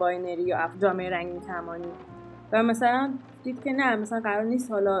افراد نان باینری یا جامعه رنگین کمانی، و مثلا دید که نه، مثلا قرار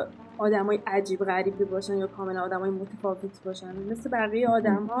نیست حالا آدمای عجیب غریبی باشن یا کاملا آدمای متفاوت باشن مثل بقیه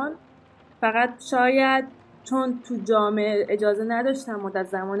آدمان، فقط شاید چون تو جامعه اجازه نداشتن مدت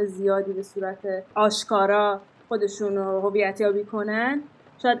زمان زیادی به صورت آشکارا خودشون رو هویتیابی کنن،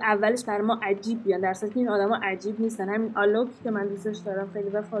 شاید اولش برای ما عجیب بیان، در صورتی که این آدما عجیب نیستن. همین آلوک که من دوستش دارم خیلی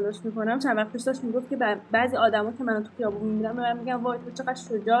و فالوش میکنم، چند وقت پیش داشت میگفت که بعضی آدما که منو تو خیابون میبینن به من میگن وای تو چقدر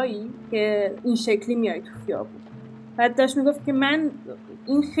شجاعی که این شکلی میای تو خیابون. بعد داشت میگفت که من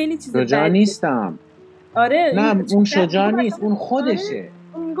این خیلی چیز شجاع نیستم. آره نه اون شجاع نیست، اون خودشه.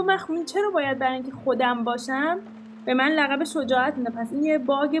 اون میگه من چرا باید برای اینکه خودم باشم به من لقب شجاعت میده؟ پس این یه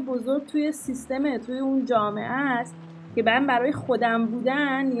باگ بزرگ توی سیستمه، توی اون جامعه است که من برای خودم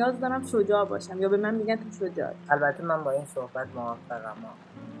بودن نیاز دارم شجاع باشم، یا به من میگن تو شجاعی. البته من با این صحبت موافقم.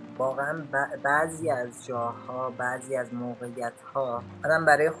 واقعا بعضی از جاها، بعضی از موقعیت‌ها آدم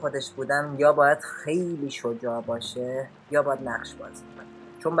برای خودش بودن یا باید خیلی شجاع باشه یا باید نقش بازی کنه.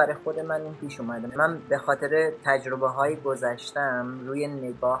 چون برای خود من این پیش اومده، من به خاطر تجربه های گذشتم روی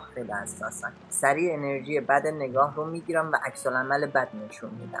نگاه خیلی حساسم، سریع انرژی بد نگاه رو میگیرم و عکس العمل بد نشون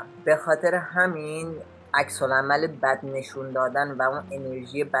میدم. به خاطر همین عکس العمل بد نشون دادن و اون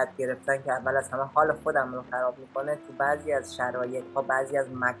انرژی بد گرفتن که اول از همه حال خودم رو خراب میکنه، تو بعضی از شرایط ها، بعضی از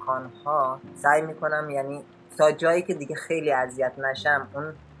مکان ها سعی میکنم یعنی تا جایی که دیگه خیلی اذیت نشم، اون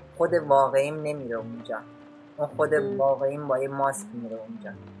خود واقعیم نمیره اونجا، اون خود واقعیم با یه ماسک میره اونجا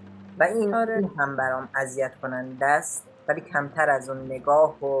و این هم برام اذیت کننده است، ولی کمتر از اون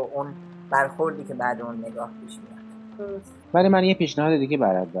نگاه و اون برخوردی که بعد اون نگاه پیش میاد. ولی من یه پیشنهاد دیگه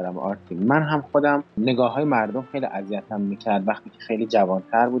برات دارم آرتین. من هم خودم نگاه‌های مردم خیلی اذیتم میکرد وقتی که خیلی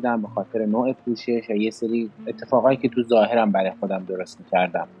جوانتر بودم، به خاطر نوع پوشش یا یه سری اتفاقایی که تو ظاهرم برای خودم درست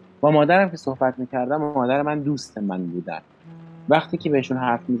میکردم. با مادرم که صحبت میکردم، مادر من دوست من بودن، وقتی که بهشون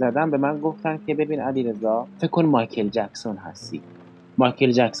حرف میزدم به من گفتن که ببین علیرضا، فکر کن مایکل جکسون هستی.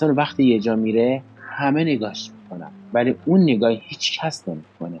 مایکل جکسون وقتی یه جا میره همه نگاش میکنن، ولی اون نگاه هیچ کس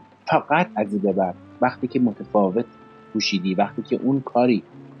نمیکنه. فقط از این به بعد وقتی که متفاوت پوشیدی، وقتی که اون کاری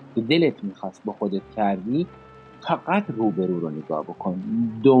که دلت میخواست با خودت کردی، فقط روبرو رو نگاه بکن،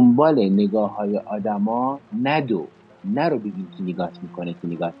 دنبال نگاه های آدما نرو ببین که نگاهت میکنه که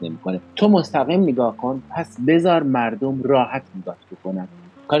نگاهت نمیکنه. تو مستقیم نگاه کن، پس بذار مردم راحت نگاهت بکنن.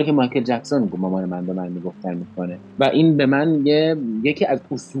 کاری که مایکل جکسون مامان من به من میگفتن میکنه و این به من یکی از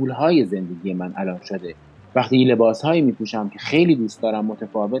اصولهای زندگی من الان شده. وقتی یه لباسهایی میپوشم که خیلی دوست دارم،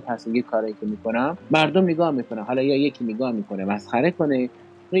 متفاوت هست، یه کاری که میکنم، مردم نگاه میکنن. حالا یا یکی نگاه میکنه مسخره کنه،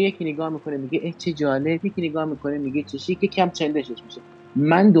 یا یکی نگاه میکنه میگه ای چه جالب، یکی نگاه میکنه میگه چه شیک، کم چندشش میشه.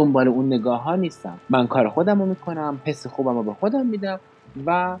 من دنبال اون نگاه ها نیستم، من کار خودم رو میکنم، حس خوبم رو به خودم میدم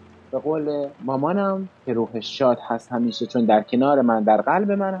و به قول مامانم که روحش شاد هست همیشه، چون در کنار من، در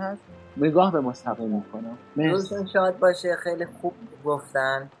قلب من هست، نگاه به مستقیم میکنم. روحشون شاد باشه. خیلی خوب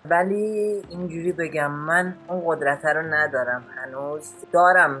گفتن، ولی اینجوری بگم من اون قدرت رو ندارم هنوز.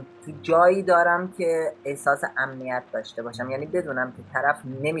 دارم تو جایی دارم که احساس امنیت داشته باشم، یعنی بدونم که طرف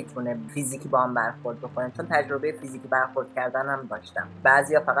نمیتونه فیزیکی با هم برخورد بکنه، چون تجربه فیزیکی برخورد کردن هم داشتم.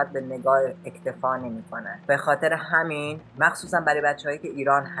 بعضیا فقط به نگاه اکتفا نمیکنن. به خاطر همین مخصوصا برای بچه‌هایی که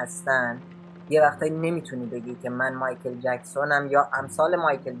ایران هستن، یه وقتایی نمیتونی بگی که من مایکل جکسونم یا امثال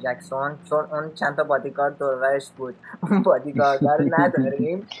مایکل جکسون، چون اون چند تا بادیگارد دور و برش بود، اون بادیگارد رو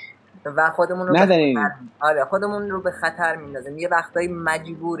نداریم و خودمون رو خودمون رو به خطر میندازیم. یه وقتایی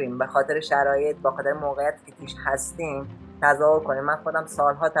مجبوریم به خاطر شرایط، به خاطر موقعیت که توش هستیم تظاهر کنیم. من خودم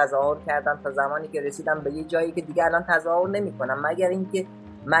سالها تظاهر کردم تا زمانی که رسیدم به یه جایی که دیگه الان تظاهر نمیکنم، مگر اینکه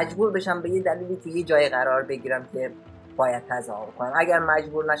مجبور بشم به یه دلیلی که یه جای قرار بگیرم که باید تظاهر کنم. اگر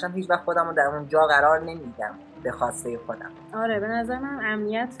مجبور نشم هیچ وقت خودم رو در اون جا قرار نمیدم به خواسته خودم. آره به نظر من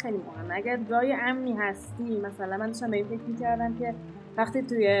امنیت خیلی مهمه. اگر جای امنی هستی، مثلا من داشتم به این فکر می‌کردم که وقتی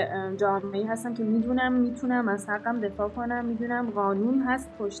توی جامعه‌ای هستم که میدونم میتونم از حقم دفاع کنم، میدونم قانون هست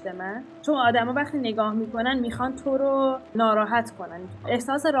پشت من، چون آدما وقتی نگاه میکنن میخوان تو رو ناراحت کنن،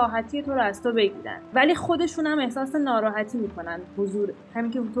 احساس راحتی تو رو از تو بگیرن، ولی خودشون هم احساس ناراحتی میکنن. حضور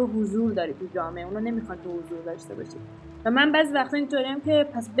همین که تو حضور داری تو جامعه، اونا نمیخوان تو حضور داشته باشی. و من بعضی وقتا اینطوریم که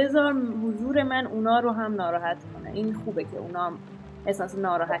پس بذار حضور من اونا رو هم ناراحت کنه. این خوبه که اونا هم احساس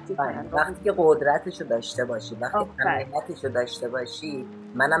ناراحتی کنن. وقتی که قدرتشو داشته باشی، وقتی امنیتشو داشته باشی،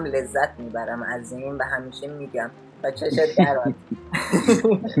 منم لذت میبرم از این و همیشه میگم و چشت درات.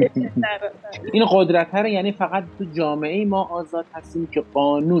 این قدرت رو یعنی فقط تو جامعه ما آزاد هستیم که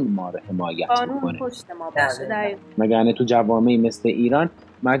قانون ما رو حمایت کنه، قانون پشت ما باشه. مگر تو جوامعی مثل ایران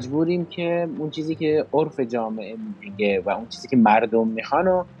مجبوریم که اون چیزی که عرف جامعه میگه و اون چیزی که مردم میخوان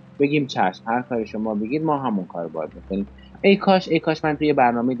رو بگیم چشم، هر کاری شما بگید ما همون کار باید بکنیم. ای کاش من توی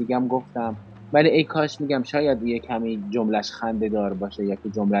برنامه دیگه هم گفتم، ولی ای کاش میگم شاید یه کمی جملش خنده دار باشه یا که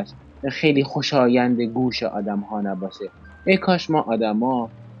جملش خیلی خوشایند گوش آدم ها نباشه. ای کاش ما آدما،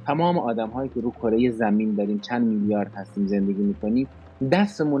 تمام آدم هایی که رو کره زمین داریم چند میلیارد هستیم زندگی میکنیم،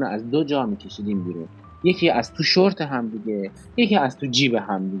 دستمون رو از دو جا میکشیدیم بیرون، یکی از تو شورت هم دیگه، یکی از تو جیب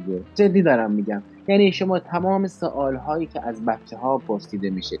هم دیگه. جدی دارم میگم. یعنی شما تمام سوال هایی که از بچه ها پرسیده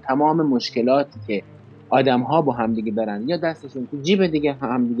میشه، تمام مشکلاتی که آدم ها با هم دیگه دارن، یا دستشون تو جیب دیگه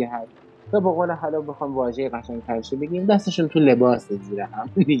هم دیگه هست، یا به قول حالا بخوام واژه قشنگ‌ترش بگیم دستشون تو لباس زیر هم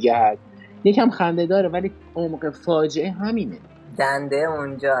دیگه هست. یکم خنده داره ولی عمق فاجعه همینه. دنده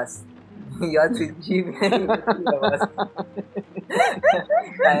اونجاست یا تو جیب لباس.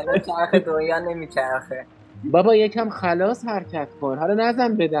 چرخ دنیا نمیچرخه بابا. یکم خلاص حرکت کن، حالا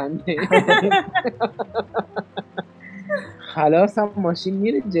نزن به دنده. خلاص هم ماشین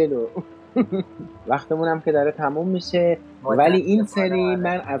میره جلو. وقتمون هم که داره تموم میشه، ولی این سری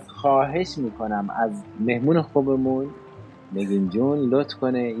من از خواهش میکنم از مهمون خوبمون نگین جون لطف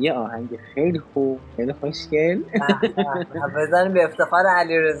کنه یه آهنگ خیلی خوب، خیلی خوشگل بزنیم به افتخار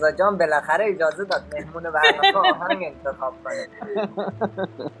علیرضا جان. بالاخره اجازه داد مهمون برنامه آهنگ انتخاب کنه.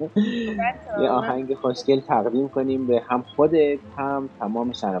 یه آهنگ خوشگل تقدیم کنیم به هم خودت هم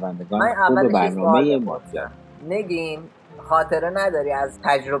تمام شنوندگان خوب برنامه مافیا. نگین، خاطره نداری از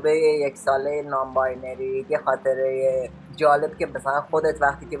تجربه یک ساله نانباینری یه خاطره جالب که مثلا خودت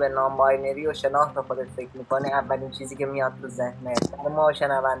وقتی که به نانباینری و شناخت خودت فکر میکنی اولین چیزی که میاد تو ذهنت برای ما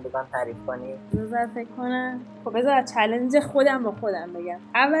شنوندگان تعریف کنی؟ بذار فکر کنم. خب بذار چالش خودم با خودم بگم.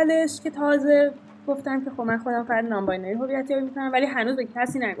 اولش که تازه گفتم که خب من خودم فرد نانباینری هویت یابی میکنم، ولی هنوز به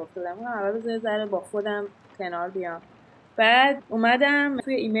کسی نگفته بودم. اول بذار ذره با خودم کنار بیام. بعد اومدم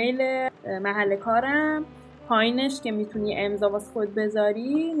توی ایمیل محل کارم پایینش که میتونی امضا واسه خود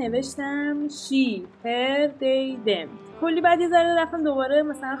بذاری نوشتم she her they them. کلی بعد یه ذره رفتم دوباره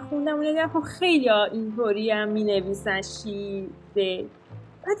مثلا خوندم و دیدم خیلی ها اینطوری هم مینویسن she they.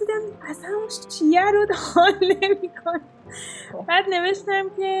 بعد دیدم اصلا اون چیه رو حال نمی‌کنه. بعد نوشتم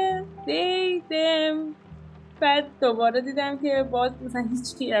که they them. بعد دوباره دیدم که باز مثلا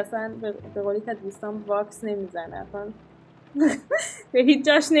هیچکی اصلا به قولی که دوستان واکس نمیزنه، اصلا به هیچ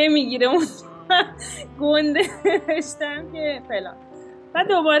جاش نمیگیره. اون گنده نوشتم که فلان. بعد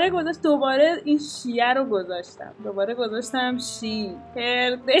دوباره این شیعه رو گذاشتم، دوباره گذاشتم شی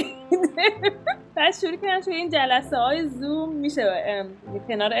هرده. بعد شروع کردم توی این جلسه های زوم میشه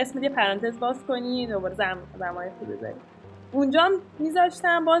کنار اسم یه پرانتز باز کنی دوباره زمانی خوب بذاری. اونجا هم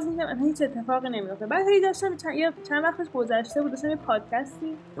میذاشتم باز میگم هیچ اتفاقی نمیفته. بعد هی داشتم چند وقتش گذشته بود داشتم یه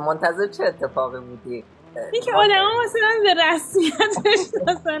پادکستی. منتظر چه اتفاقی بودی؟ این که آدم ها مثلا به رسمیت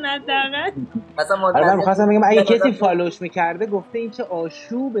بشناسن حداقل. من می‌خواستم بگم اگه کسی فالوش میکرده گفته این چه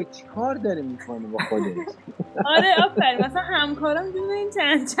آشوبه، چی کار داره میکنه با خودش. آره آفرین. مثلا همکارم میدونه این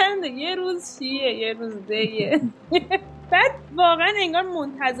چنده، یه روز چیه یه روز دیه. بعد واقعا انگار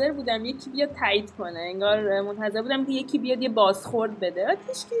منتظر بودم یکی بیاد تایید کنه، انگار منتظر بودم که یکی بیاد یه بازخورد بده.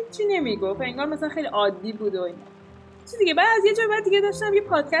 هیچکی چی نمیگفت، انگار مثلا خیلی عادی بود و اینا. چیز دیگه. بعد از یه جا بعد دیگه داشتم یه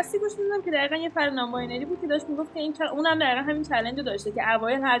پادکستی گوش می‌دادم که دقیقاً یه فرد نانباینری بود که داشت میگفت که این اونم دقیقاً همین چالش رو داشته که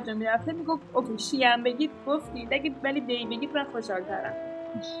اوایل هر جا میرفته میگفت اوکی شی هم بگید گفتید، اگه ولی دی بگید من خوشحال‌ترم.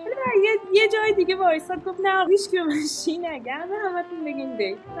 یه جای دیگه وایساد گفت نه هیچ کی به من شی نگه، همتون بگین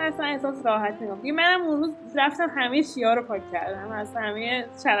دی. من اصلا احساس راحت نمی‌کنم. منم اون روز رفتم همه شی‌ها رو پاک کردم، اصلا همه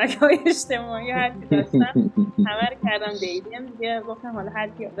شبکه‌های اجتماعی هر کی داشتم همه رو کردم دی. دیگه گفتم حالا هر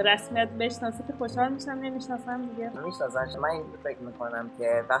کی به رسمیت بشناسه که خوشحال میشم، نمیشناسم دیگه میشناسن. من این فکر میکنم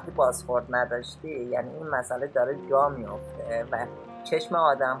که وقتی پاسپورت نداشتی یعنی این مسئله داره جا میفته و چشم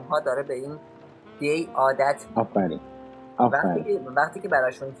آدم ها داره به این دی عادت. آفرین. وقتی که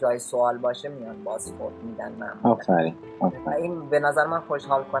براشون جای سوال باشه میان بازخورد میدن. آفرین. این به نظر من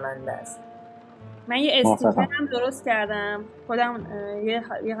خوشحال کننده است. من یه استیکرم درست کردم خودم،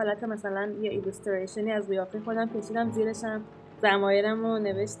 یه حالت مثلا یه ایلوستریشنی از قیافه خودم کشیدم، زیرشم ضمایرم رو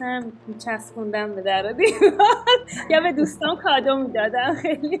نوشتم، چسبوندم به در و دیوار یا به دوستان کادو میدادم.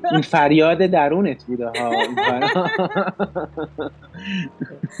 خیلی این فریاد درونت بوده ها.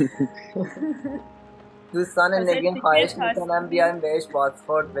 دوستان نگین خواهش میکنم بیایم بهش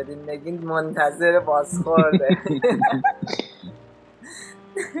بازخورد بدیم. نگین منتظر بازخورده.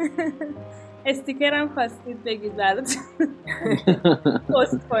 استیکرم خواستید بگید براتون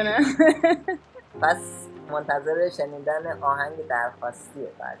پست کنم. پس منتظر شنیدن آهنگ درخواستیه.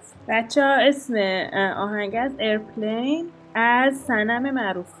 بچه ها اسم آهنگ از ایرپلین از صنم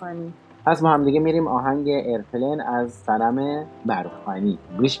معروفخانی. پس با هم دیگه میریم آهنگ ایرپلین از صنم معروفخانی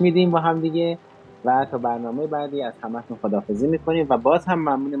گوش میدیم با هم دیگه و تا برنامه بعدی از همتون خداحافظی میکنیم و باز هم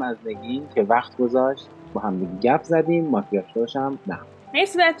ممنونیم از نگین که وقت گذاشت با هم دیگه گپ زدیم. مافیا شوش هم نه.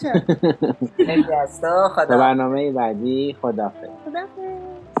 مرسی بچه. تا برنامه بعدی خداحافظ.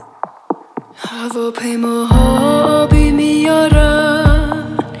 هواپیماها بی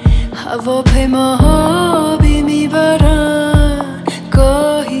میارن، هواپیماها بی میبرن،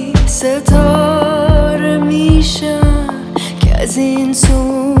 گاهی ستاره میشن که از این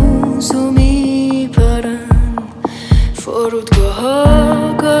سو میبرن.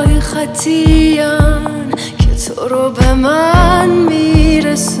 فرودگاه‌ها گاهی خطی‌ان که تو رو به من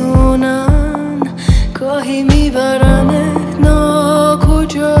میرسونن، گاهی میبرن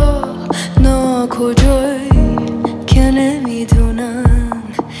ناکجایی که نمیدونن.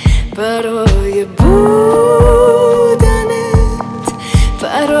 برای بودنت،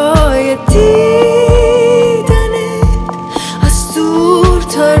 برای دیدنت از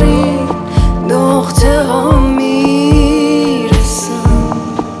دورترین نقطه ها میرسم.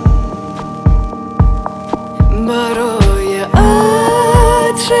 برای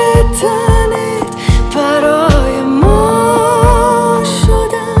عطر تنت، برای ما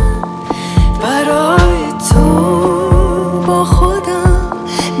شدن، برای تو با خودم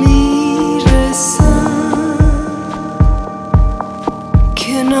میرسم.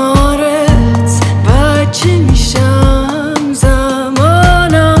 کنارت بچه میشم،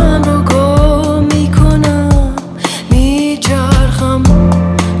 زمانم رو گم میکنم، میچرخم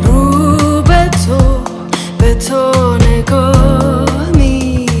رو به تو نگاه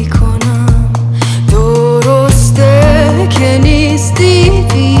میکنم. درسته که نیستی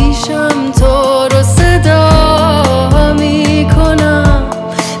پیشم، تو رو صدا میکنم،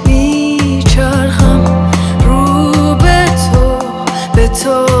 میچرخم رو به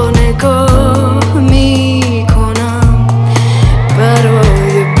تو نگاه